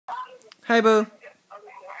Hey, boo. What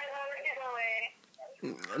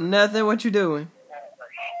you doing? Nothing. What you doing? I'm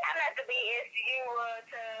at the BSU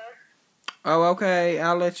tub. Oh, okay.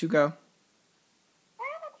 I'll let you go. What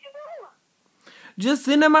you doing? Just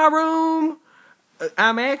sitting in my room.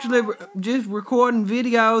 I'm actually just recording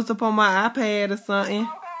videos up on my iPad or something.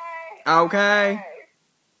 Okay. Okay.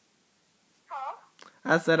 Huh?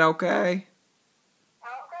 I said okay. Okay.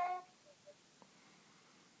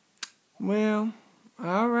 Well,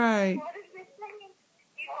 all right. What is this thing?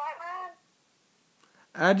 You like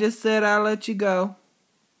mine? I just said I'll let you go.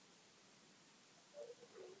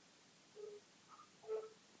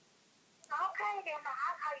 Okay, then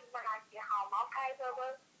I'll call you when I get home. Okay,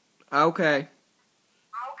 boo-boo? Okay.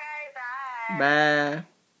 Okay, bye. Bye.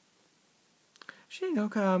 She ain't gonna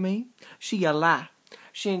call me. She a lie.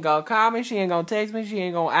 She ain't gonna call me. She ain't gonna text me. She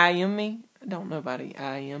ain't gonna IM me. I don't know about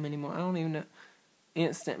IM anymore. I don't even know.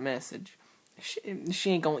 Instant message.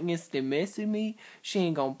 She ain't gonna instant message me. She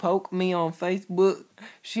ain't gonna poke me on Facebook.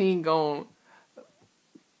 She ain't gonna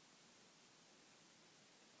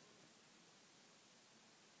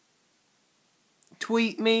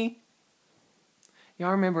tweet me.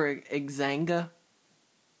 Y'all remember Xanga?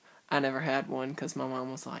 I never had one because my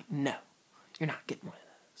mom was like, no, you're not getting one of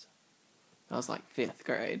those. I was like 5th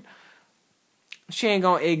grade. She ain't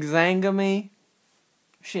gonna Xanga me.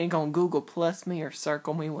 She ain't gonna Google Plus me or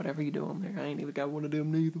Circle me, whatever you do on there. I ain't even got one of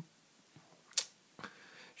them neither.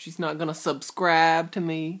 She's not gonna subscribe to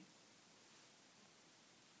me.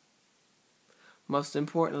 Most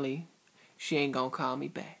importantly, she ain't gonna call me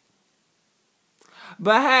back.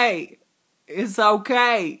 But hey, it's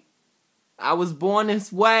okay. I was born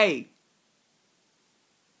this way.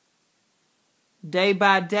 Day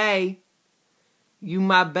by day, you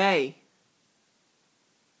my bae.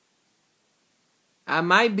 I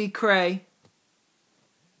might be cray.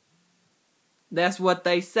 That's what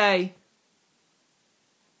they say.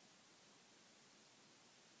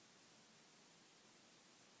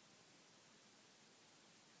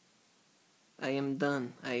 I am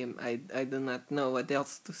done. I do not know what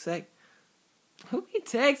else to say. Who be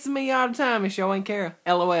texting me all the time and showing care?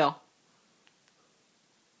 LOL.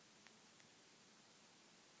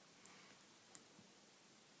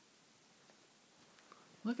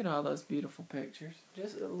 Look at all those beautiful pictures.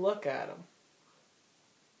 Just look at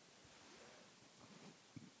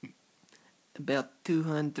them. About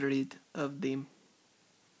 200 of them.